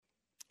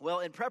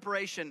Well, in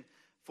preparation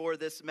for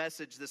this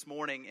message this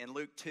morning in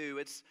Luke 2,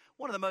 it's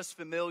one of the most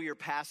familiar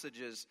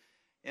passages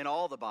in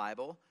all the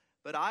Bible.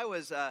 But I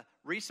was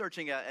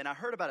researching, and I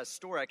heard about a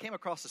story. I came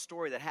across a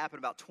story that happened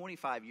about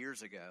 25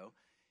 years ago.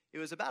 It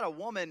was about a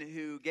woman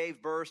who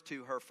gave birth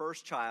to her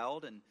first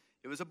child, and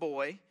it was a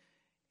boy.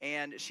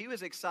 And she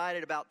was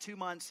excited about 2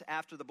 months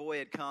after the boy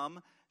had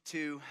come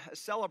to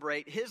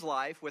celebrate his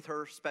life with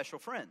her special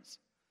friends.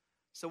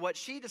 So what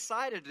she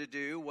decided to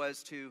do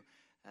was to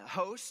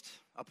host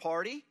a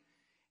party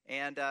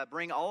and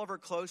bring all of her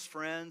close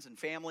friends and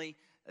family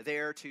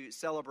there to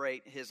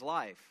celebrate his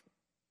life.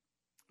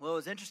 Well, it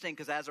was interesting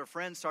because as her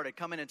friends started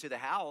coming into the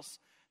house,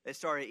 they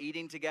started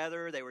eating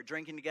together, they were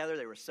drinking together,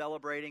 they were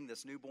celebrating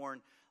this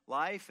newborn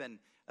life. And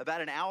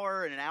about an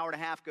hour and a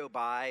half go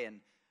by,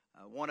 and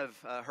one of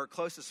her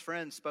closest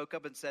friends spoke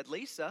up and said,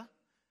 "Lisa,"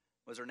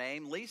 was her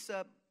name,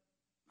 "Lisa,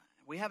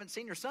 we haven't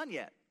seen your son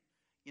yet.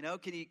 You know,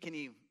 can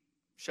you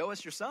show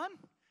us your son?"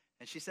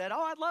 And she said,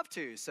 "Oh, I'd love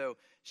to." So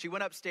she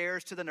went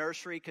upstairs to the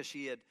nursery because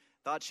she had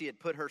thought she had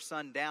put her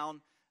son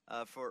down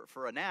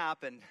for a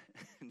nap. And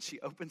she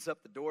opens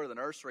up the door of the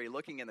nursery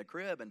looking in the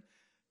crib. And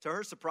to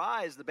her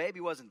surprise, the baby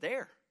wasn't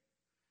there.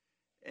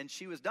 And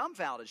she was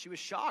dumbfounded. She was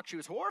shocked. She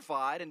was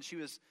horrified. And she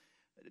was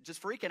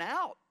just freaking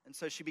out. And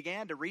so she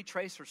began to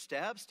retrace her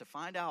steps to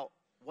find out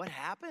what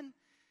happened.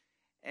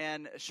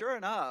 And sure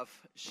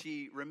enough,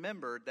 she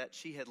remembered that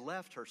she had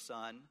left her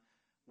son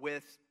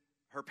with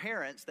her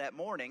parents that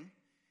morning.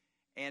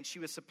 And she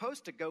was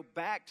supposed to go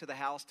back to the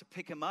house to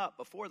pick him up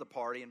before the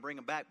party and bring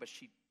him back, but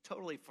she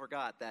totally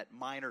forgot that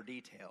minor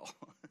detail.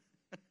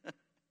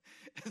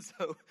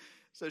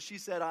 So she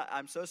said,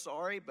 I'm so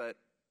sorry, but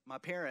my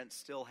parents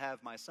still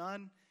have my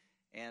son,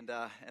 and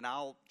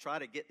I'll try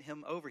to get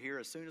him over here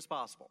as soon as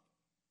possible.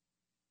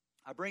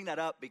 I bring that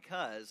up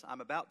because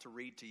I'm about to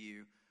read to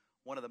you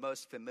one of the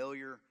most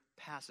familiar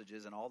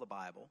passages in all the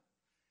Bible.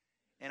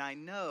 And I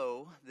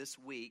know this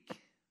week,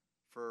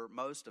 for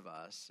most of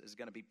us, is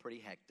going to be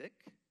pretty hectic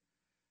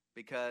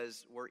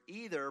because we're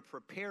either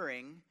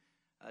preparing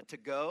to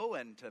go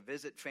and to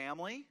visit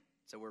family,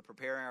 so we're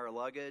preparing our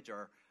luggage,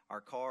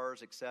 our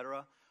cars,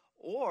 etc.,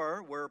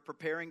 or we're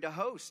preparing to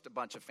host a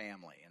bunch of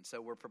family, and so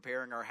we're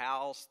preparing our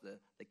house.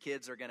 The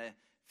kids are going to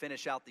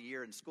finish out the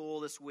year in school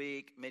this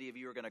week. Many of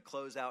you are going to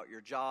close out your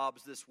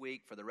jobs this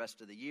week for the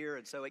rest of the year,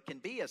 and so it can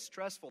be a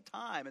stressful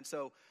time. And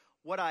so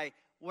what I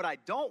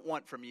don't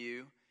want from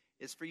you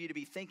is for you to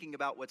be thinking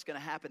about what's going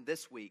to happen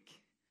this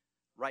week,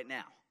 right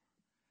now.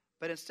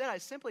 But instead, I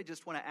simply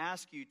just want to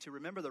ask you to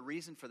remember the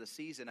reason for the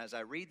season as I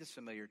read this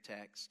familiar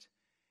text.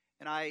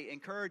 And I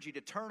encourage you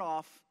to turn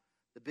off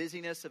the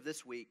busyness of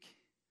this week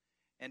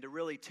and to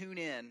really tune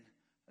in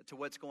to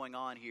what's going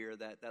on here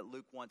that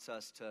Luke wants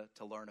us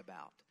to learn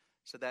about,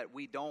 so that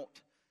we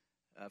don't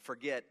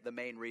forget the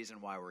main reason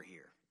why we're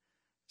here.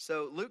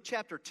 So Luke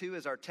chapter 2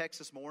 is our text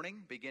this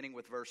morning, beginning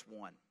with verse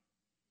 1.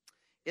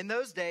 In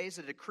those days,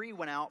 a decree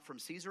went out from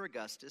Caesar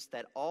Augustus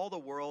that all the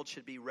world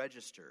should be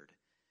registered.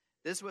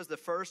 This was the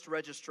first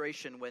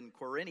registration when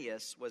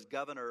Quirinius was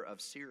governor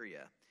of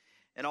Syria.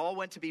 And all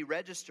went to be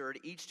registered,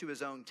 each to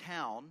his own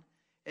town.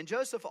 And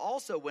Joseph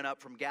also went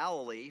up from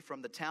Galilee,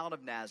 from the town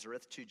of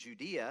Nazareth to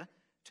Judea,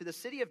 to the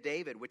city of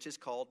David, which is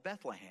called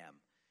Bethlehem,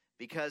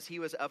 because he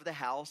was of the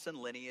house and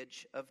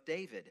lineage of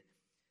David,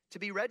 to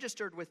be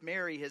registered with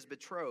Mary, his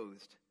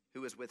betrothed,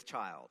 who was with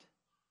child.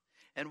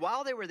 And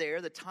while they were there,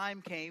 the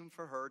time came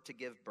for her to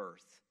give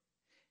birth.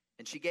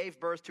 And she gave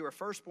birth to her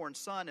firstborn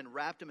son and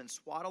wrapped him in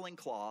swaddling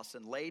cloths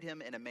and laid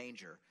him in a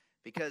manger,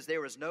 because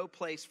there was no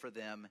place for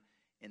them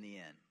in the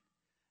inn.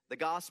 The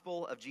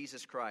gospel of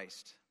Jesus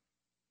Christ.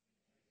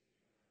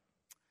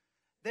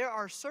 There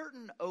are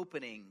certain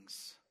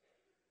openings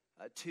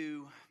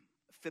to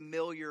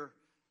familiar,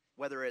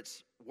 whether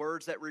it's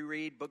words that we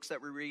read, books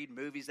that we read,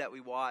 movies that we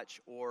watch,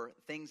 or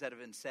things that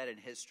have been said in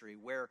history,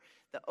 where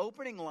the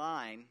opening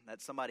line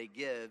that somebody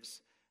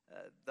gives,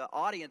 the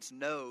audience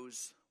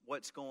knows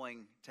what's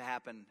going to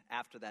happen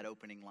after that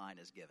opening line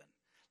is given.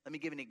 Let me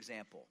give an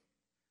example.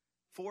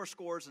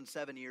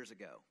 7 years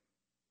ago,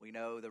 we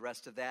know the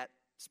rest of that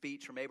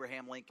speech from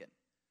Abraham Lincoln.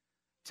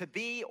 To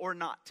be or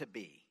not to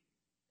be.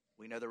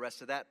 We know the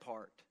rest of that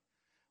part.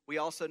 We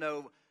also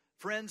know,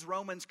 friends,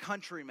 Romans,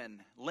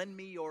 countrymen, lend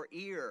me your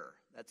ear.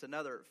 That's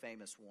another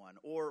famous one.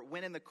 Or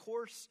when in the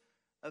course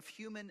of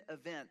human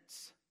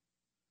events.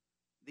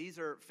 These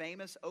are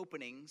famous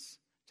openings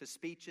to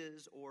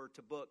speeches or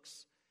to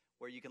books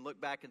where you can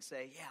look back and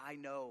say, yeah, I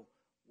know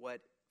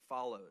what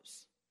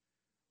follows.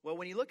 Well,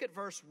 when you look at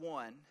verse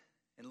 1,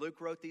 and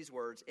Luke wrote these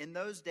words, in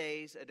those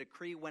days a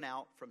decree went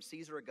out from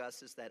Caesar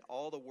Augustus that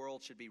all the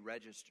world should be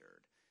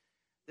registered.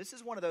 This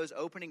is one of those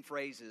opening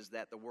phrases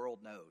that the world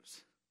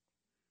knows.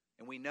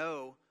 And we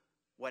know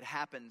what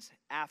happens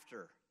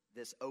after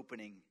this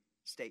opening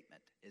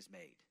statement is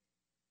made.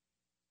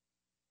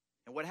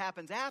 And what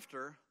happens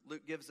after,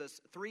 Luke gives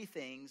us 3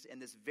 things in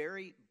this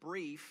very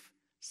brief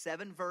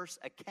 7-verse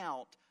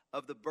account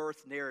of the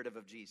birth narrative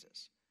of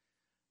Jesus.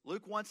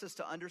 Luke wants us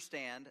to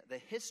understand the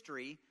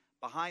history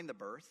behind the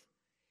birth.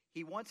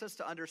 He wants us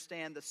to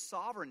understand the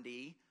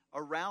sovereignty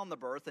around the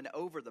birth and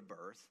over the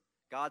birth,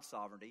 God's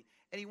sovereignty,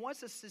 and he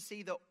wants us to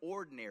see the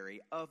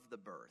ordinary of the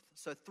birth.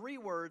 So 3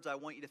 words I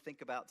want you to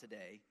think about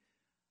today.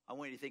 I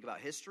want you to think about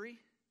history,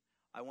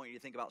 I want you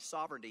to think about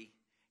sovereignty,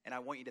 and I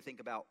want you to think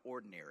about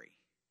ordinary.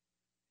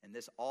 And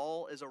this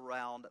all is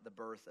around the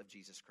birth of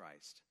Jesus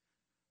Christ.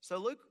 So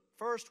Luke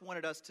first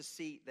wanted us to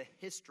see the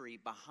history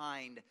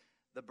behind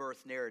the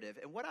birth narrative.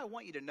 And what I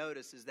want you to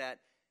notice is that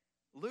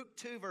Luke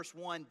 2 verse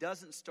 1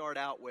 doesn't start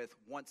out with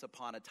once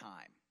upon a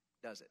time,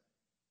 does it?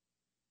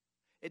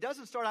 It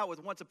doesn't start out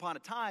with once upon a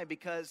time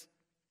because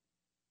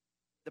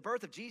the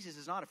birth of Jesus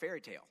is not a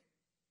fairy tale.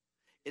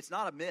 It's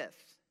not a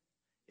myth.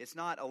 It's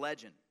not a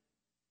legend.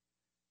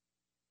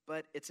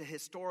 But it's a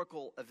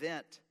historical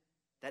event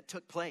that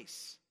took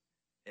place.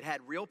 It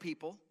had real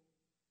people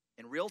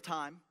in real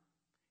time,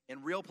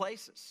 in real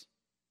places.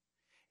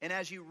 And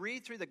as you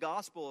read through the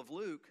Gospel of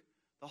Luke,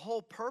 the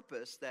whole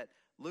purpose that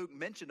Luke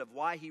mentioned of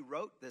why he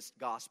wrote this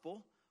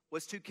gospel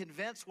was to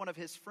convince one of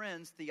his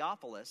friends,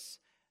 Theophilus,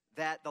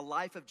 that the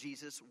life of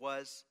Jesus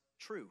was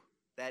true,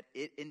 that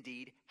it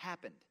indeed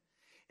happened.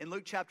 In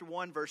Luke chapter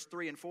 1, verse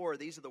 3 and 4,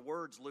 these are the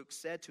words Luke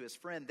said to his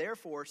friend.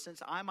 Therefore,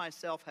 since I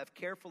myself have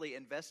carefully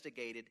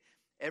investigated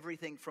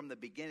everything from the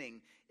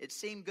beginning, it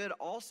seemed good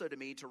also to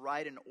me to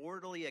write an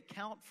orderly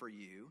account for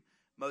you,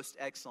 most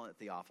excellent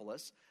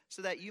Theophilus,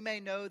 so that you may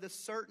know the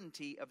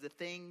certainty of the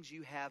things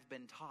you have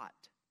been taught.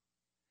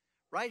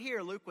 Right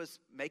here, Luke was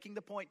making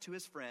the point to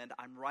his friend,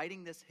 I'm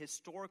writing this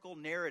historical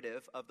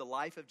narrative of the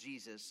life of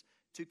Jesus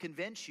to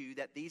convince you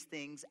that these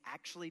things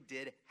actually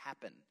did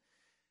happen.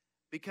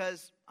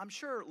 Because I'm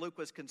sure Luke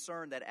was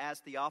concerned that as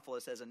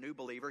Theophilus, as a new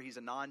believer, he's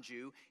a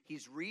non-Jew,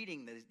 he's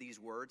reading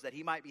these words, that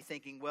he might be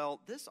thinking, well,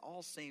 this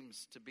all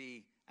seems to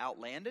be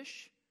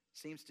outlandish,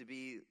 seems to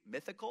be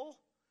mythical,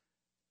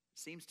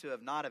 seems to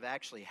have not have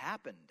actually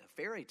happened, a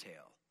fairy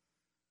tale.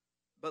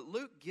 But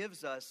Luke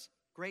gives us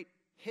great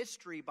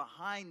history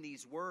behind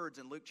these words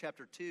in Luke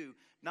chapter 2,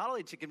 not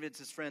only to convince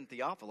his friend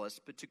Theophilus,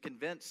 but to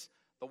convince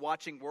the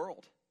watching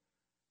world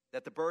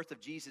that the birth of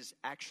Jesus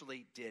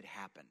actually did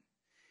happen.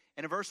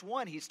 And in verse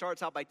 1, he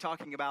starts out by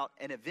talking about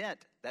an event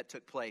that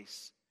took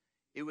place.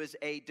 It was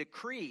a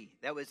decree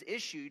that was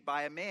issued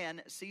by a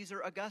man,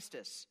 Caesar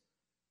Augustus.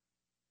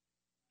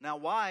 Now,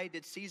 why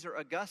did Caesar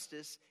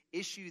Augustus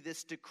issue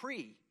this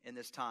decree in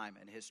this time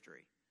in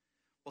history?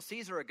 Well,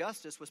 Caesar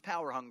Augustus was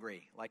power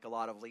hungry, like a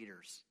lot of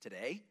leaders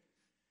today.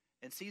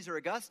 And Caesar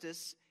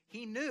Augustus,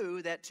 he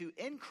knew that to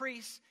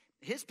increase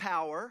his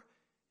power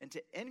and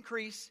to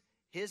increase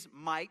his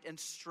might and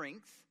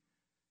strength,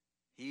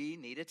 he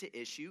needed to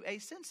issue a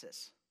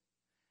census.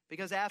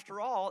 Because after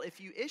all, if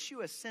you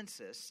issue a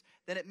census,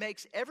 then it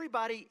makes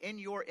everybody in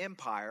your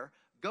empire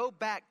go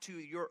back to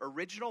your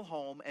original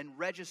home and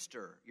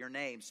register your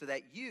name so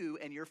that you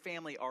and your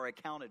family are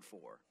accounted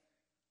for.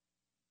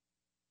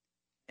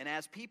 And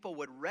as people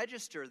would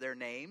register their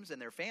names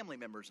and their family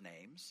members'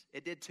 names,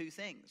 it did 2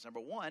 things. Number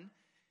 1,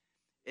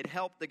 it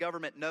helped the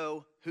government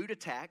know who to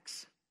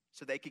tax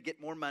so they could get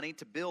more money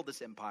to build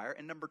this empire.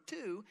 And number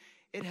 2,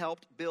 it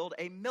helped build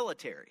a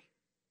military.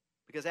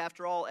 Because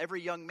after all,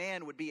 every young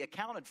man would be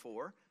accounted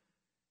for,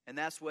 and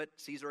that's what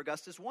Caesar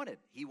Augustus wanted.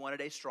 He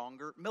wanted a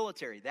stronger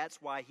military.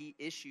 That's why he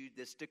issued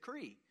this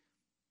decree.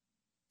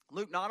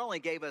 Luke not only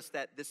gave us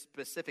that this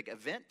specific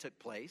event took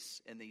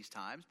place in these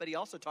times, but he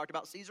also talked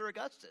about Caesar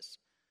Augustus.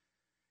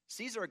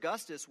 Caesar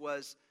Augustus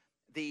was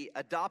the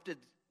adopted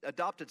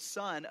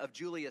son of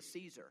Julius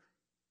Caesar.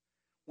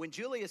 When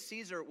Julius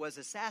Caesar was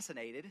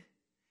assassinated,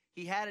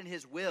 he had in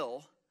his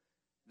will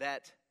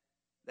that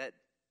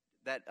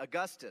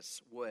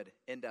Augustus would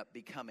end up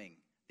becoming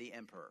the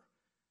emperor.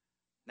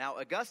 Now,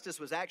 Augustus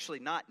was actually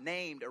not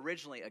named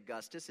originally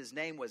Augustus. His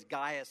name was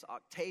Gaius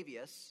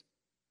Octavius.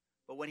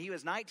 But when he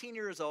was 19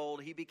 years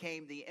old, he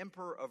became the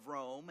emperor of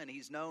Rome, and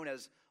he's known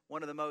as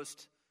one of the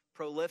most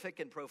prolific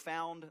and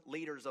profound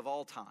leaders of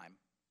all time.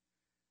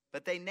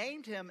 But they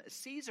named him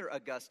Caesar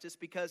Augustus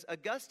because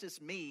Augustus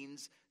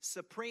means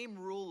supreme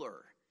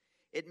ruler.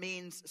 It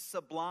means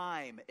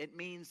sublime. It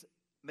means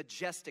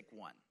majestic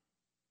one.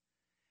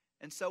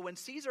 And so when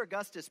Caesar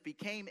Augustus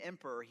became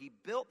emperor, he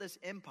built this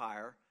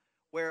empire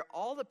where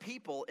all the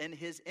people in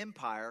his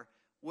empire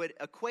would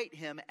equate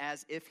him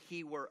as if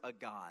he were a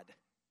god.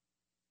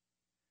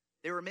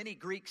 There were many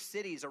Greek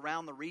cities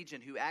around the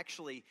region who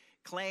actually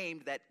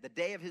claimed that the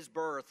day of his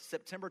birth,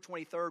 September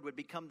 23rd, would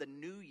become the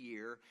new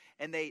year.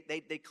 And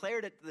they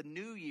declared it the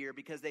new year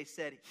because they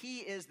said, he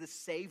is the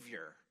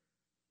Savior.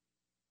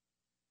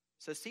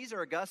 So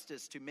Caesar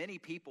Augustus, to many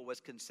people, was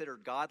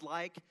considered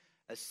godlike,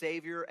 a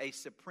savior, a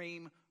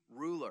supreme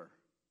ruler.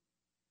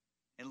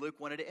 And Luke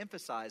wanted to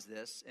emphasize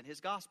this in his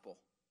gospel.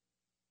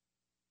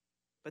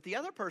 But the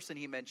other person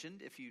he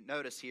mentioned, if you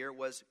notice here,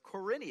 was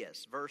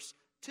Quirinius, verse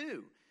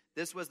 2.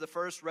 This was the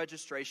first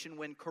registration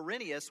when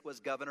Quirinius was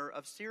governor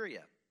of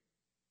Syria.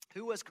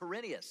 Who was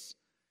Quirinius?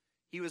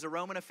 He was a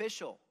Roman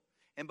official.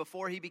 And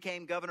before he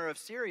became governor of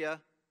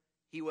Syria,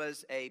 he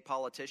was a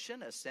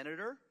politician, a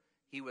senator.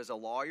 He was a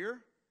lawyer.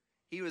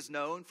 He was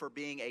known for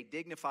being a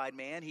dignified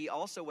man. He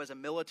also was a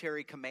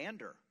military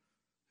commander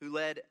who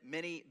led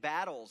many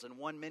battles and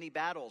won many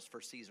battles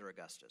for Caesar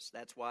Augustus.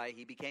 That's why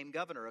he became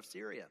governor of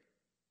Syria.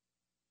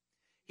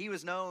 He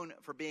was known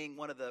for being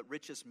one of the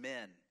richest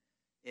men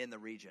in the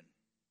region.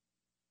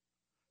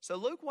 So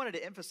Luke wanted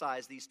to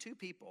emphasize these two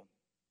people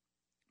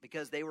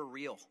because they were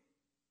real.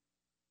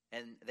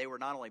 And they were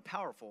not only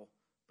powerful,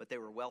 but they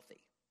were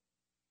wealthy.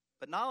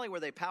 But not only were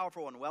they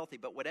powerful and wealthy,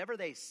 but whatever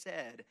they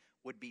said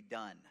would be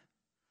done.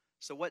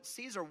 So what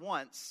Caesar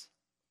wants,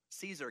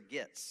 Caesar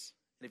gets.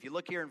 And if you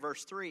look here in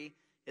verse 3,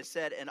 it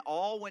said, and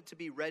all went to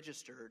be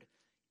registered,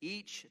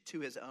 each to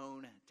his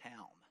own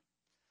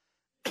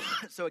town.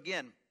 So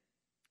again,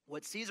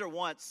 what Caesar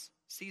wants,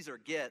 Caesar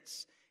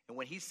gets. And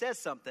when he says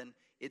something,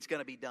 it's going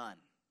to be done.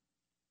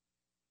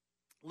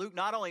 Luke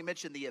not only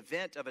mentioned the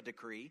event of a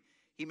decree,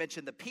 he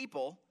mentioned the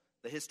people,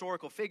 the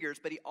historical figures,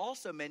 but he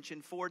also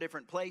mentioned 4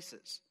 different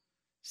places.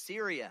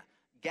 Syria,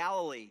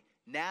 Galilee,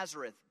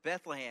 Nazareth,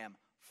 Bethlehem.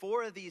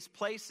 4 of these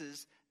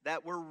places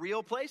that were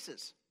real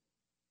places.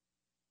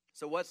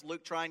 So what's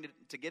Luke trying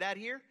to get at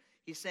here?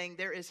 He's saying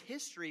there is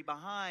history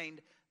behind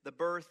the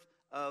birth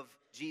of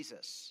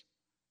Jesus.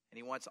 And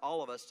he wants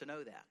all of us to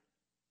know that.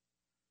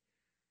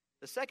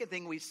 The second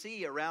thing we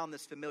see around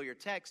this familiar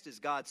text is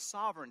God's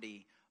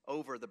sovereignty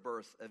over the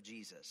birth of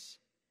Jesus.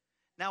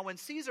 Now, when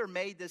Caesar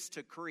made this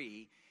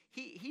decree,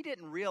 he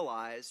didn't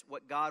realize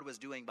what God was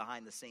doing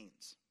behind the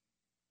scenes.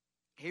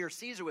 Here,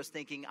 Caesar was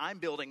thinking, I'm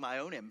building my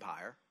own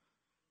empire.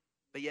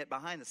 But yet,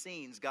 behind the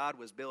scenes, God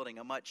was building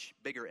a much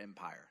bigger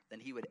empire than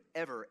he would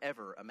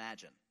ever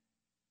imagine.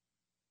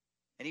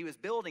 And he was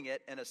building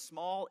it in a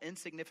small,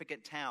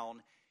 insignificant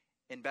town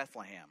in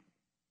Bethlehem.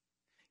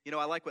 You know,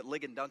 I like what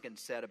Ligon Duncan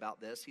said about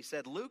this. He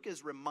said, Luke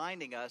is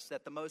reminding us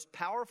that the most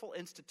powerful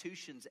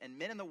institutions and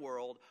men in the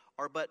world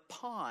are but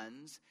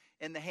pawns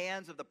in the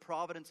hands of the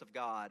providence of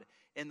God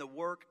in the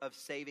work of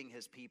saving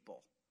his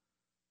people.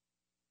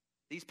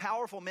 These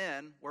powerful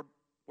men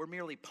were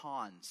merely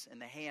pawns in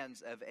the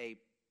hands of a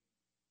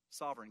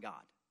sovereign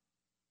God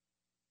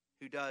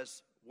who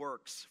does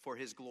works for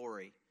his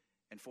glory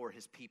and for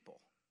his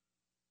people.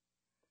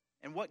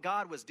 And what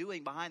God was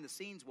doing behind the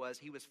scenes was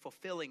he was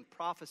fulfilling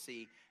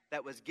prophecy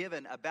that was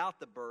given about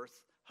the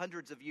birth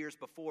hundreds of years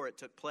before it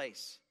took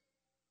place.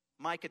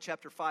 Micah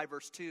chapter 5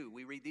 verse 2,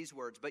 we read these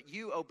words, but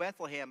you, O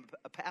Bethlehem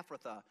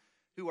Ephrathah,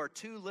 who are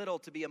too little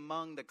to be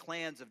among the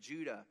clans of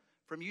Judah,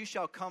 from you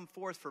shall come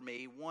forth for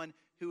me one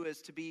who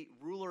is to be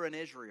ruler in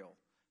Israel,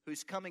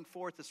 whose coming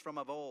forth is from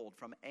of old,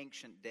 from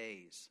ancient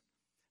days.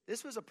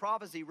 This was a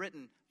prophecy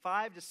written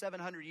 500 to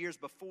 700 years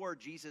before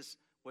Jesus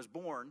was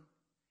born,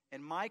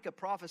 and Micah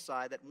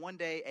prophesied that one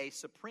day a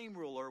supreme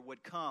ruler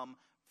would come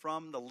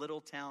from the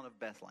little town of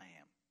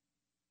Bethlehem.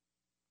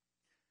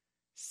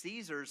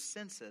 Caesar's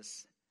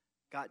census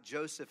got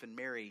Joseph and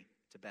Mary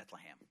to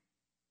Bethlehem.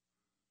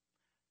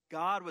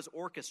 God was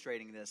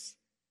orchestrating this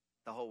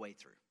the whole way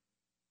through.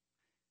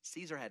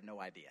 Caesar had no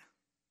idea,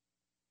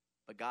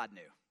 but God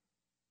knew,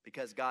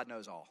 because God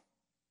knows all.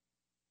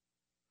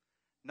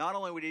 Not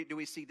only do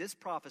we see this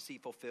prophecy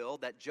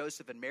fulfilled, that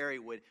Joseph and Mary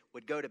would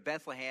go to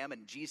Bethlehem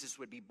and Jesus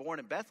would be born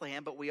in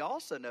Bethlehem, but we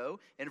also know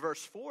in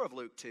verse 4 of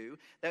Luke 2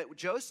 that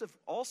Joseph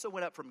also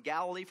went up from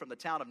Galilee, from the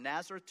town of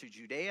Nazareth to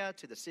Judea,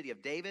 to the city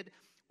of David,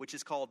 which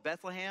is called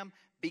Bethlehem,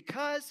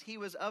 because he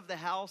was of the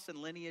house and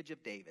lineage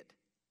of David.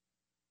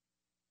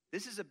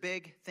 This is a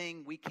big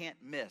thing we can't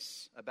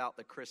miss about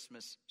the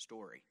Christmas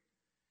story.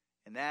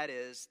 And that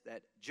is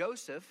that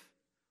Joseph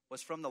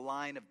was from the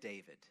line of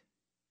David.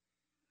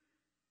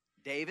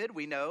 David,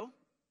 we know,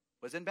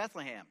 was in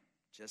Bethlehem,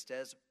 just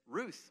as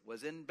Ruth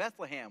was in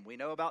Bethlehem. We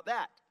know about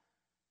that.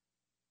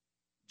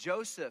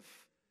 Joseph,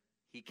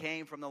 he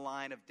came from the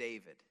line of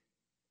David.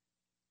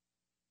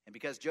 And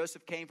because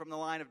Joseph came from the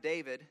line of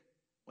David,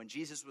 when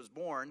Jesus was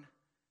born,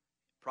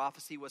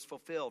 prophecy was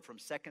fulfilled from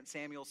 2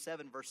 Samuel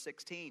 7, verse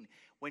 16.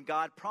 When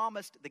God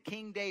promised the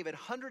King David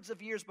hundreds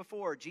of years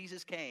before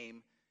Jesus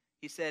came,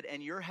 he said,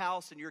 and your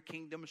house and your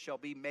kingdom shall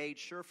be made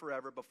sure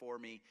forever before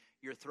me.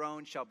 Your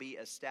throne shall be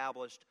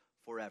established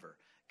forever.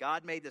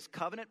 God made this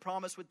covenant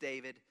promise with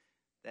David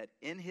that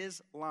in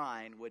his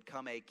line would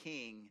come a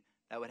king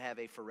that would have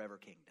a forever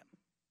kingdom.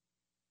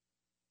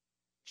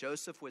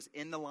 Joseph was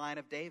in the line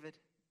of David.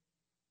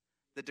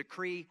 The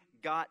decree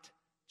got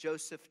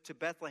Joseph to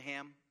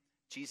Bethlehem.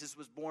 Jesus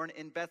was born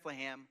in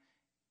Bethlehem,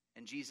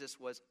 and Jesus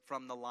was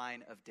from the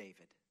line of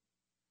David.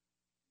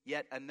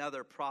 Yet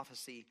another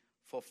prophecy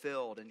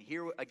fulfilled. And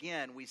here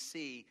again we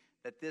see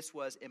that this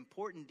was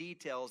important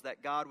details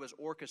that God was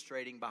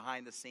orchestrating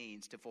behind the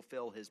scenes to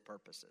fulfill his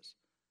purposes.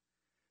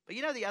 But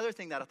you know, the other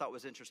thing that I thought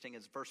was interesting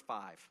is verse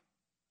 5.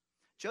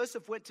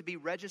 Joseph went to be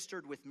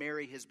registered with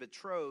Mary, his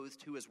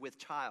betrothed, who was with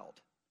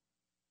child.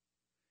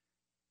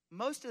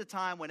 Most of the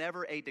time,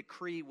 whenever a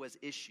decree was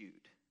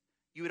issued,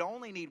 you would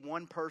only need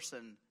one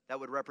person that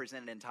would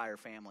represent an entire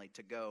family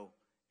to go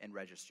and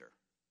register.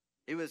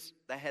 It was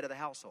the head of the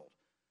household.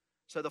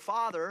 So the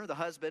father, the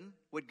husband,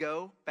 would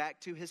go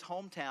back to his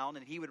hometown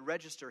and he would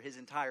register his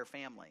entire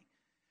family.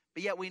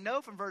 But yet we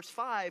know from verse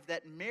 5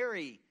 that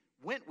Mary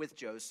went with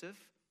Joseph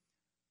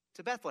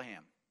to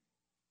Bethlehem.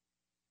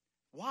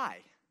 Why?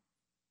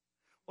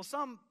 Well,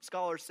 some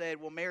scholars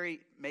said, well,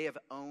 Mary may have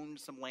owned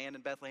some land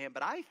in Bethlehem,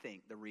 but I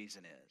think the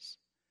reason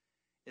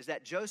is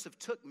that Joseph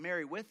took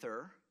Mary with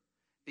her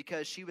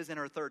because she was in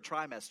her third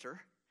trimester,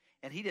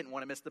 and he didn't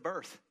want to miss the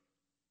birth.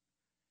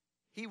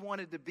 He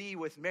wanted to be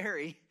with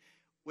Mary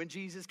when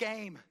Jesus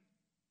came.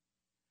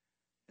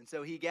 And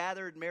so he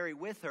gathered Mary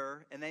with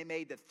her, and they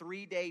made the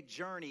 3-day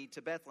journey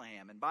to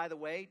Bethlehem. And by the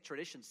way,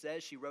 tradition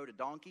says she rode a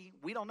donkey.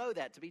 We don't know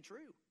that to be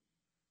true.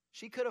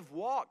 She could have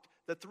walked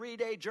the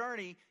 3-day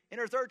journey in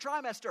her third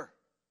trimester.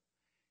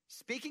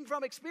 Speaking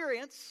from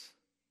experience,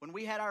 when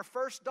we had our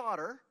first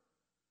daughter,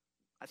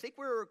 I think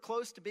we were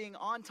close to being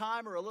on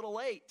time or a little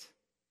late.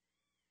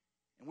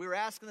 And we were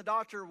asking the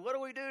doctor, what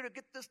do we do to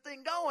get this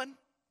thing going?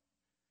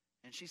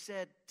 And she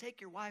said,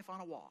 take your wife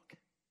on a walk.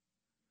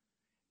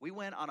 We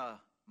went on a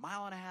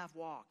 1.5-mile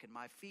walk, and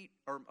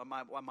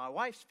my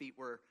wife's feet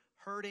were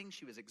hurting.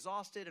 She was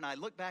exhausted, and I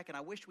looked back and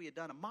I wished we had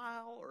done a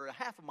mile or a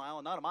half a mile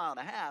and not 1.5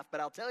 miles.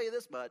 But I'll tell you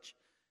this much,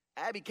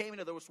 Abby came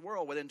into this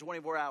world within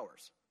 24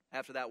 hours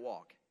after that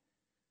walk.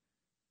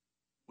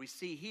 We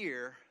see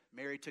here,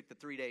 Mary took the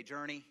 3-day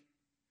journey,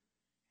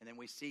 and then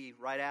we see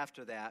right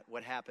after that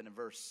what happened in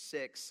verse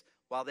 6.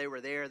 While they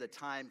were there, the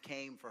time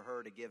came for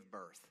her to give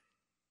birth.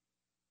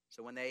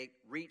 So when they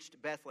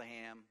reached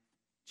Bethlehem,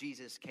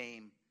 Jesus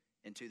came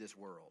into this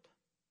world.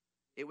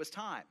 It was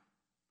time.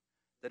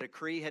 The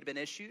decree had been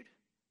issued.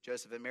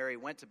 Joseph and Mary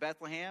went to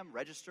Bethlehem,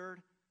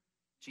 registered.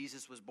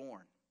 Jesus was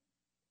born.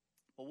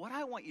 Well, what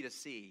I want you to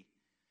see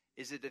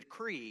is a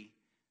decree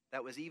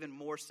that was even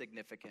more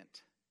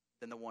significant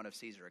than the one of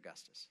Caesar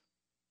Augustus.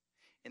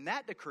 And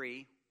that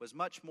decree was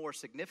much more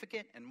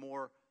significant and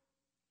more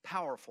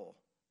powerful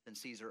than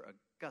Caesar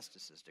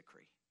Augustus's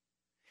decree.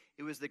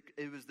 It was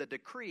the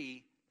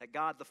decree that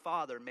God the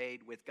Father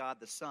made with God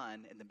the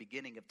Son in the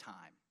beginning of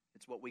time.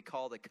 It's what we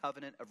call the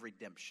covenant of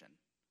redemption.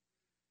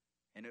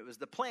 And it was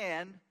the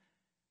plan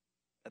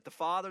that the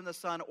Father and the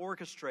Son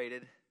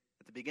orchestrated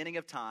at the beginning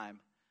of time,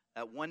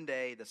 that one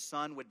day the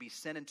Son would be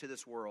sent into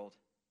this world.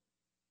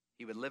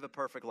 He would live a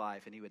perfect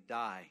life, and he would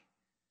die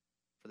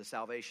for the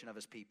salvation of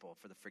his people,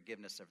 for the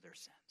forgiveness of their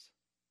sins.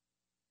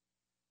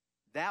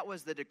 That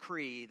was the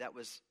decree that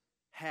was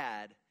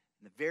had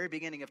in the very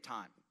beginning of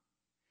time.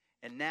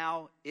 And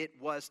now it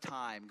was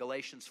time.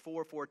 Galatians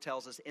 4:4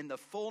 tells us, in the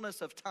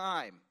fullness of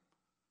time,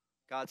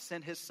 God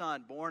sent his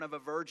Son, born of a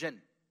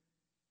virgin,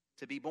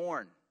 to be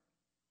born.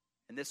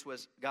 And this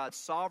was God's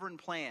sovereign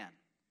plan.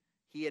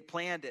 He had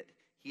planned it.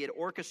 He had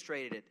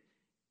orchestrated it.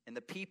 And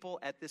the people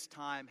at this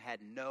time had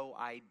no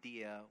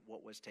idea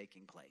what was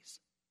taking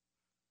place.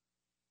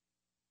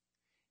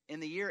 In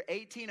the year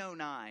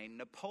 1809,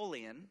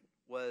 Napoleon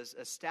was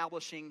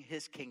establishing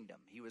his kingdom.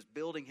 He was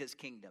building his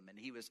kingdom, and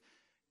he was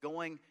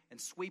going and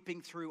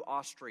sweeping through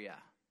Austria.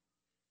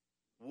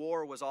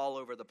 War was all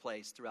over the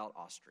place throughout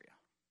Austria.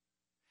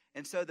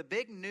 And so the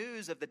big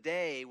news of the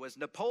day was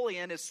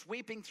Napoleon is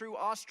sweeping through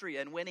Austria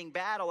and winning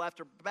battle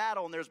after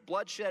battle, and there's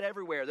bloodshed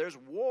everywhere. There's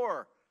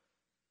war.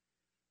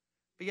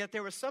 But yet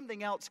there was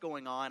something else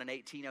going on in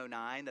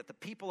 1809 that the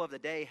people of the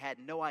day had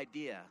no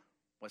idea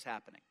was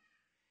happening.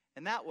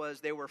 And that was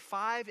there were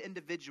 5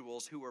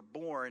 individuals who were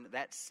born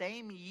that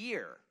same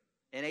year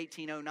in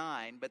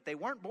 1809, but they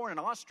weren't born in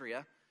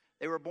Austria.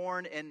 They were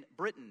born in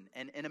Britain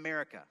and in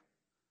America.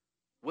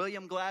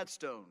 William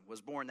Gladstone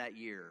was born that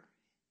year.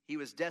 He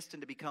was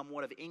destined to become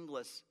one of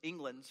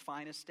England's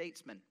finest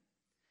statesmen.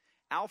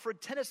 Alfred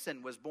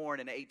Tennyson was born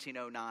in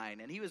 1809,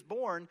 and he was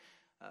born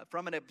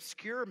from an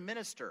obscure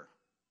minister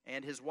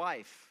and his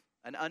wife,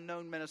 an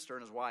unknown minister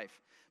and his wife.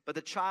 But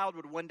the child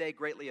would one day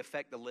greatly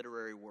affect the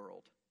literary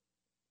world.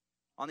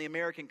 On the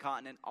American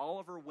continent,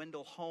 Oliver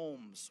Wendell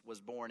Holmes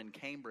was born in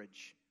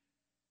Cambridge.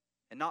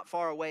 And not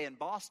far away in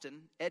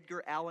Boston,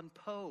 Edgar Allan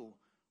Poe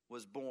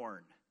was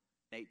born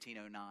in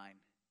 1809.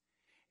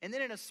 And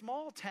then in a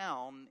small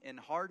town in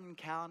Hardin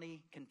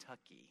County,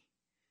 Kentucky,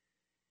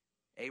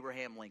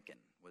 Abraham Lincoln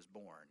was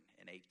born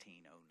in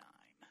 1809.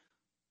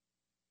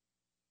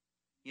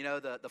 You know,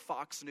 the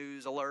Fox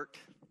News alert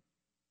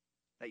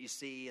that you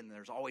see, and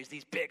there's always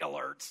these big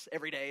alerts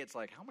every day. It's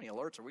like, how many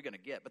alerts are we going to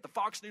get? But the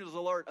Fox News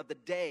alert of the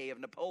day of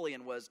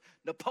Napoleon was,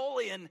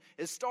 Napoleon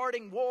is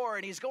starting war,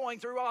 and he's going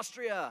through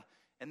Austria.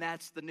 And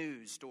that's the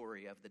news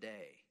story of the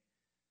day.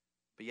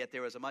 But yet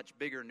there was a much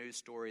bigger news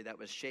story that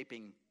was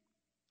shaping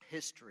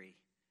history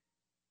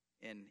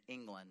in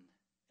England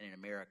and in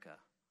America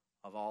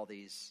of all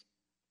these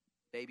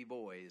baby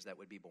boys that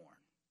would be born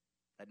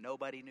that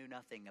nobody knew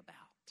nothing about.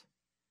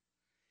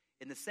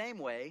 In the same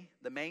way,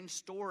 the main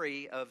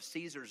story of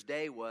Caesar's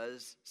day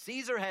was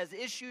Caesar has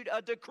issued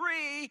a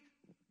decree,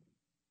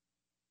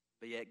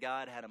 but yet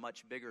God had a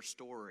much bigger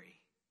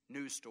story,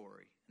 news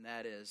story, and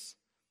that is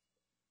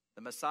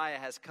the Messiah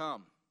has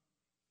come,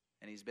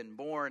 and he's been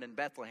born in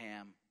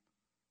Bethlehem,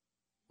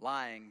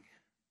 lying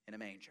in a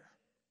manger.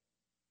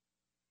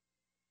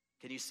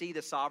 Can you see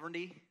the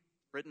sovereignty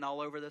written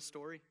all over this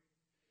story?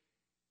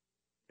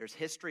 There's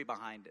history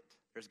behind it.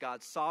 There's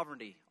God's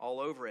sovereignty all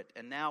over it.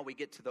 And now we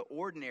get to the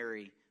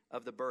ordinary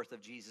of the birth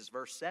of Jesus.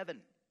 Verse 7.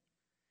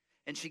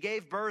 And she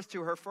gave birth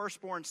to her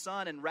firstborn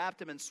son and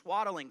wrapped him in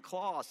swaddling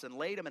cloths and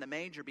laid him in a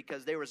manger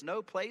because there was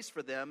no place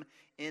for them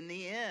in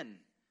the inn.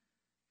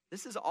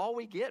 This is all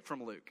we get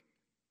from Luke.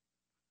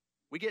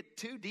 We get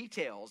 2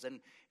 details. And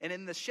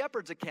in the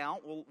shepherd's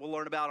account, we'll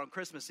learn about on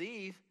Christmas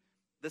Eve,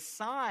 the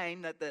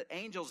sign that the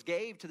angels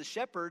gave to the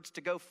shepherds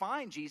to go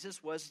find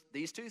Jesus was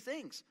these 2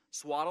 things: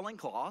 swaddling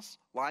cloths,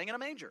 lying in a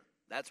manger.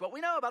 That's what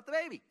we know about the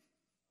baby.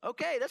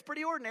 Okay, that's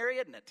pretty ordinary,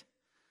 isn't it?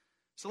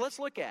 So let's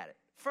look at it.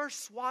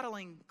 First,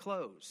 swaddling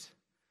clothes.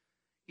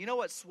 You know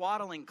what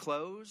swaddling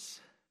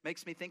clothes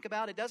makes me think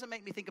about? It doesn't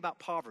make me think about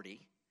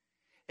poverty.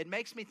 It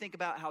makes me think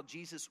about how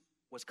Jesus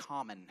was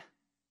common.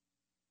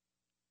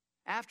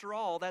 After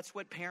all, that's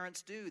what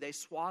parents do. They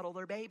swaddle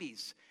their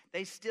babies.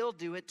 They still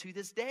do it to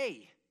this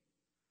day.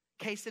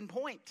 Case in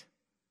point,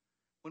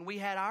 when we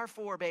had our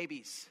 4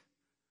 babies,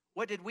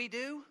 what did we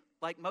do?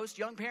 Like most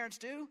young parents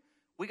do,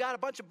 we got a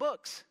bunch of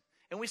books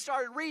and we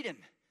started reading.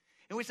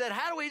 And we said,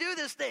 how do we do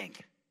this thing?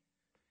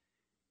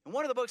 And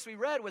one of the books we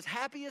read was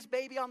Happiest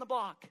Baby on the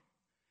Block.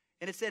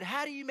 And it said,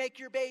 how do you make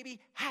your baby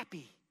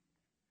happy?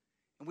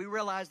 And we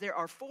realized there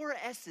are 4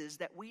 S's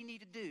that we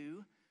need to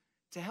do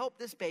to help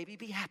this baby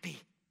be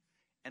happy.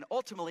 And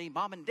ultimately,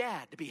 mom and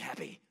dad to be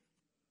happy.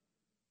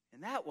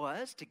 And that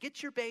was to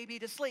get your baby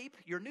to sleep,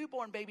 your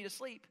newborn baby to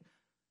sleep.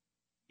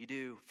 You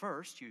do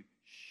first, you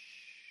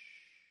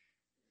shh.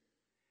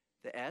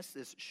 The S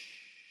is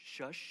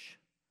shush.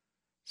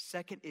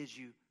 Second is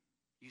you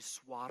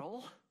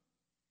swaddle.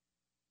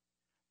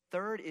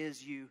 Third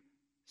is you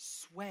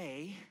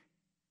sway.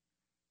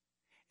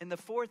 And the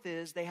fourth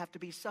is they have to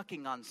be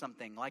sucking on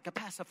something like a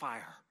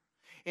pacifier.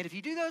 And if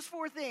you do those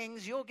 4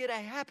 things, you'll get a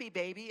happy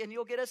baby and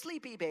you'll get a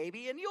sleepy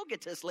baby and you'll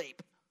get to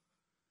sleep.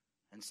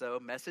 And so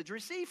message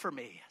received for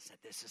me. I said,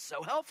 this is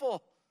so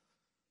helpful.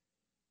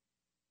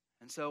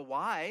 And so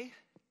why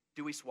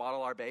do we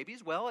swaddle our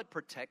babies? Well, it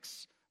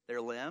protects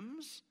their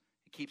limbs.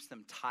 It keeps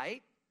them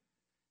tight.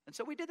 And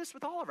so we did this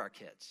with all of our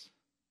kids.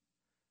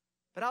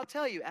 But I'll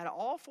tell you, out of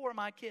all 4 of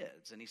my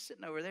kids, and he's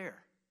sitting over there,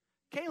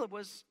 Caleb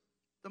was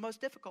the most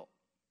difficult.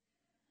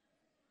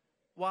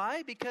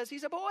 Why? Because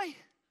he's a boy.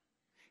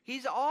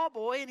 He's all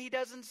boy, and he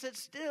doesn't sit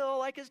still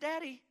like his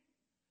daddy.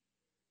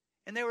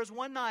 And there was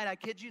one night, I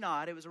kid you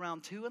not, it was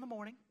around 2 in the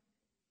morning.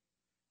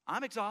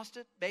 I'm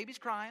exhausted. Baby's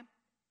crying.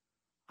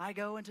 I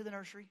go into the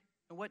nursery.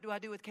 And what do I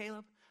do with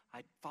Caleb?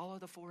 I follow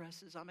the 4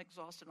 S's. I'm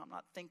exhausted. I'm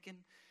not thinking.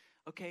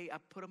 Okay, I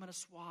put him in a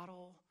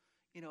swaddle.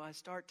 I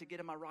start to get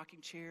in my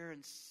rocking chair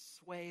and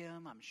sway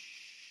him. I'm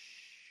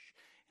shh.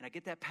 And I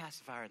get that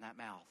pacifier in that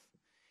mouth.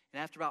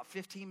 And after about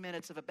 15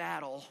 minutes of a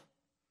battle,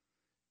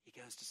 he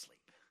goes to sleep.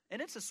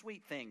 And it's a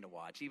sweet thing to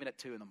watch, even at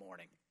 2 in the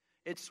morning.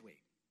 It's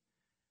sweet.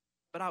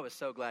 But I was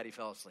so glad he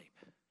fell asleep.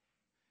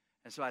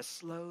 And so I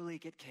slowly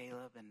get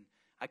Caleb, and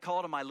I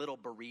called him my little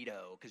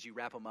burrito, because you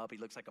wrap him up, he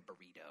looks like a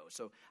burrito.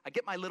 So I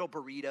get my little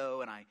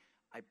burrito, and I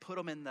put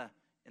him in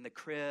the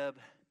crib.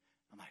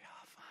 I'm like,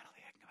 oh,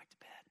 finally, I can go back to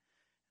bed.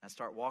 And I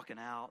start walking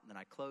out, and then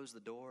I close the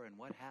door, and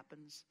what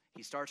happens?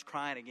 He starts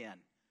crying again.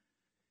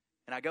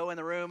 And I go in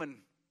the room, and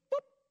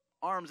whoop,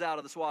 arms out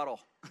of the swaddle.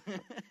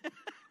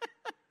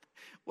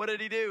 What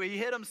did he do? He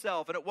hit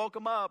himself, and it woke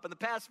him up, and the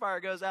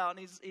pacifier goes out,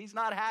 and he's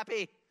not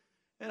happy.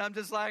 And I'm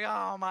just like,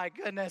 oh, my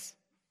goodness.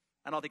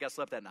 I don't think I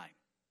slept that night.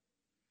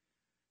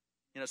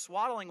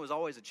 Swaddling was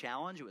always a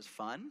challenge. It was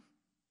fun.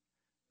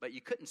 But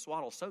you couldn't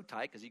swaddle so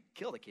tight because you could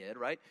kill the kid,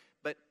 right?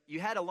 But you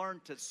had to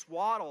learn to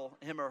swaddle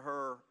him or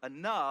her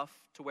enough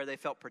to where they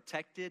felt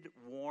protected,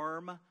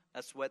 warm.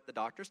 That's what the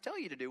doctors tell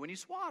you to do when you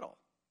swaddle.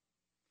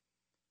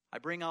 I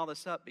bring all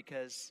this up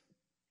because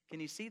can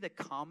you see the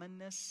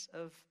commonness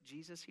of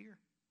Jesus here?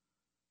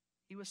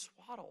 He was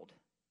swaddled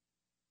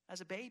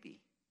as a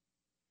baby.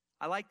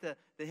 I like the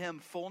hymn,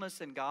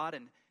 Fullness in God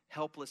and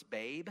Helpless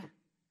Babe.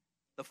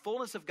 The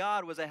fullness of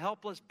God was a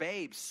helpless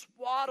babe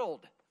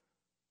swaddled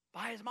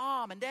by his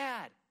mom and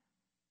dad,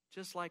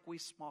 just like we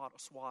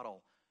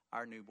swaddle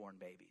our newborn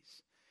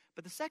babies.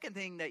 But the second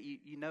thing that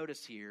you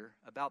notice here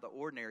about the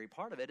ordinary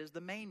part of it is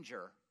the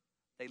manger.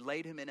 They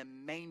laid him in a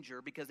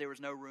manger because there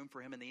was no room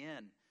for him in the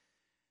inn.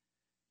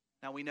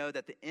 Now we know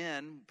that the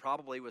inn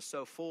probably was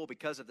so full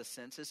because of the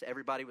census.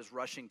 Everybody was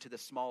rushing to the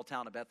small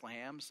town of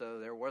Bethlehem, so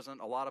there wasn't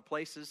a lot of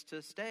places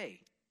to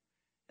stay.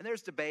 And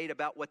there's debate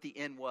about what the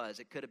inn was.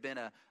 It could have been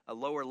a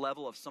lower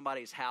level of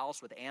somebody's house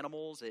with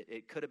animals.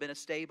 It could have been a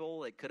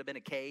stable. It could have been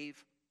a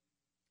cave.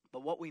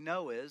 But what we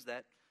know is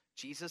that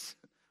Jesus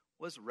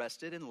was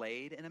rested and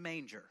laid in a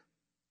manger,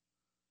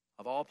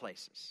 of all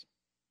places.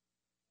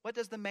 What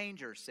does the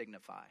manger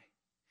signify?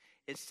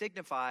 It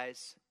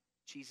signifies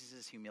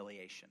Jesus'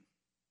 humiliation.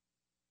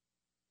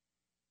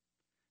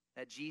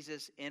 That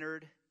Jesus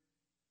entered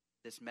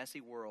this messy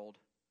world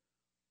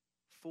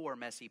for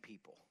messy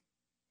people.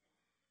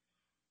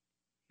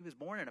 He was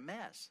born in a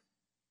mess.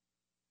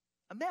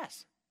 A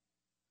mess.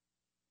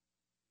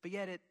 But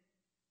yet it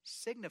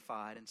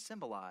signified and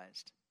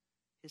symbolized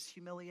his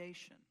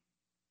humiliation.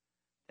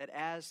 That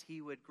as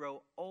he would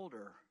grow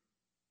older,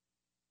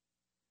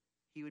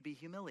 he would be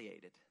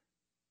humiliated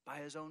by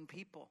his own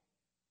people.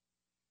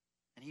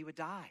 And he would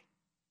die.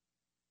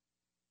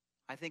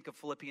 I think of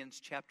Philippians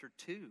chapter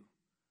 2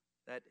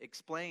 that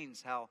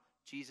explains how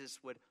Jesus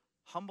would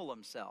humble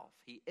himself.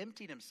 He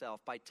emptied himself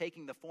by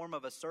taking the form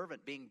of a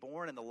servant, being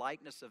born in the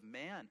likeness of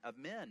men,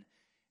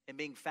 and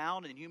being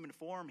found in human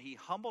form. He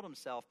humbled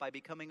himself by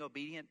becoming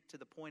obedient to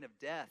the point of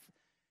death,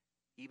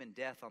 even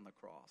death on the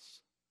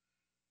cross.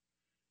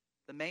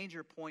 The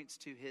manger points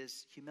to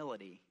his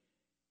humility,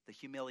 the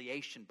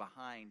humiliation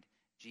behind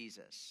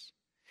Jesus.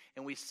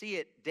 And we see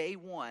it day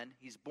one.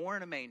 He's born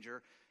in a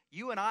manger.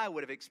 You and I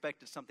would have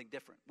expected something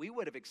different. We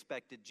would have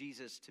expected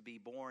Jesus to be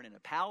born in a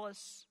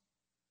palace.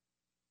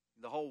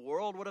 The whole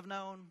world would have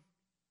known.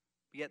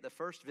 Yet the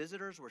first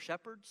visitors were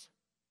shepherds,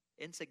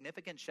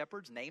 insignificant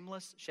shepherds,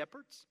 nameless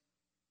shepherds.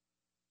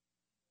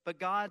 But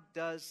God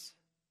does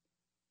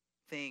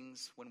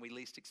things when we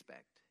least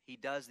expect. He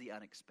does the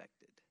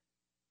unexpected.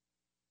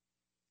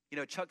 You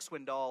know, Chuck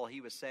Swindoll, he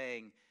was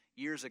saying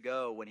years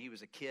ago when he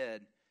was a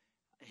kid,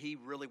 he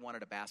really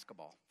wanted a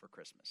basketball for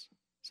Christmas.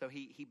 So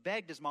he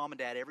begged his mom and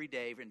dad every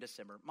day in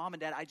December, "Mom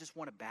and Dad, I just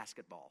want a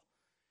basketball."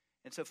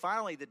 And so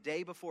finally, the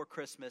day before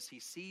Christmas, he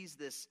sees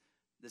this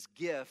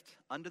gift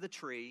under the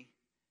tree,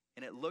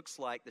 and it looks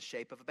like the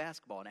shape of a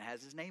basketball, and it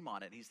has his name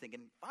on it. And he's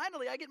thinking,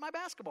 finally, I get my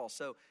basketball.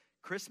 So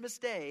Christmas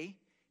Day,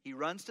 he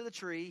runs to the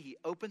tree, he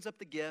opens up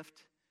the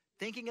gift,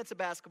 thinking it's a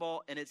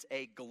basketball, and it's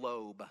a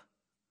globe.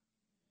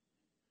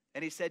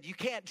 And he said, "You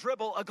can't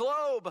dribble a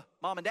globe,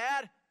 Mom and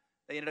Dad."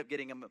 They ended up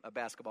getting him a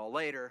basketball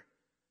later.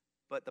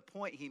 But the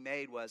point he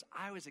made was,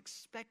 I was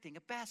expecting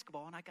a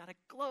basketball, and I got a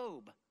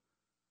globe.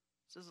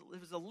 So it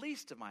was the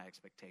least of my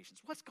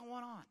expectations. What's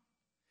going on?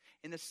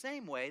 In the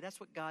same way, that's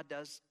what God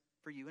does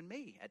for you and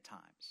me at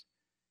times.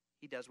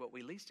 He does what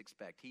we least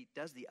expect. He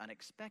does the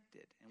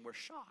unexpected, and we're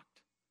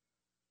shocked.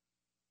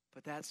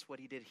 But that's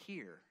what he did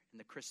here in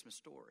the Christmas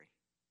story.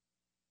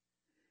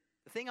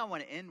 The thing I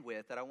want to end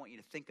with, that I want you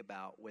to think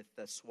about with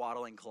the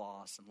swaddling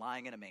cloths and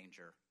lying in a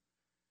manger,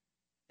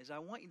 is I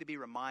want you to be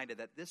reminded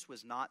that this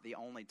was not the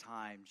only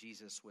time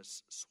Jesus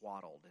was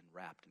swaddled and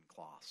wrapped in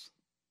cloths.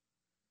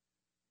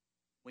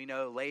 We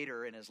know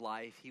later in his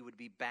life he would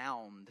be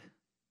bound.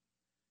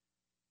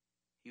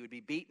 He would be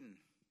beaten.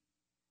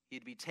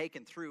 He'd be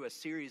taken through a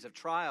series of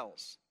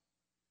trials.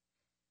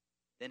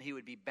 Then he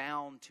would be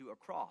bound to a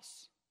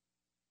cross.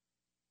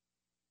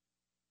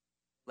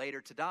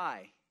 Later to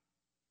die.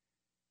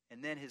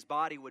 And then his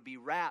body would be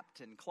wrapped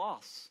in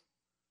cloths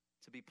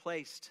to be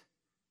placed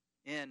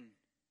in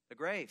the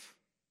grave,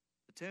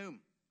 the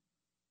tomb.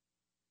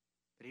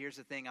 But here's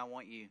the thing I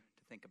want you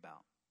to think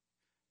about.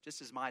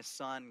 Just as my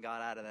son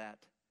got out of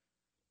that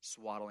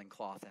swaddling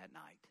cloth that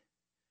night,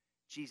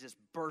 Jesus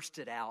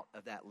bursted out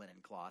of that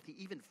linen cloth. He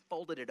even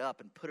folded it up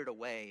and put it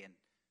away, and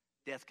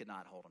death could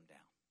not hold him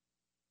down.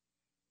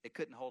 It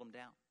couldn't hold him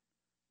down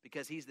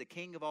because he's the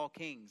King of all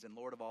kings and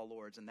Lord of all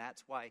lords, and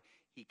that's why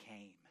he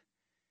came.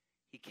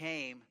 He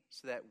came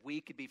so that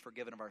we could be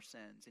forgiven of our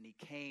sins, and he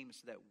came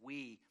so that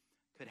we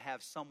could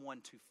have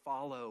someone to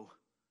follow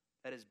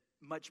that is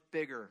much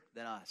bigger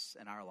than us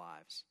in our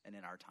lives and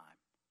in our time.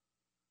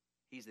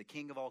 He's the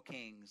King of all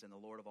kings and the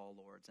Lord of all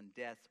lords, and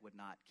death would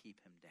not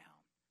keep him down.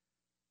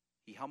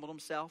 He humbled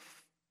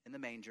himself in the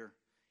manger.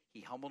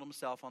 He humbled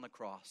himself on the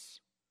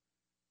cross.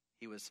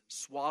 He was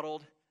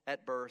swaddled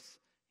at birth.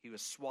 He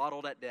was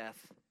swaddled at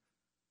death.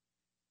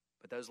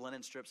 But those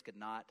linen strips could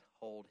not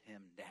hold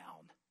him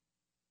down.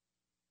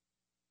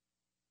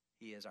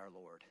 He is our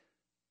Lord.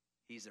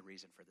 He's the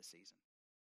reason for the season.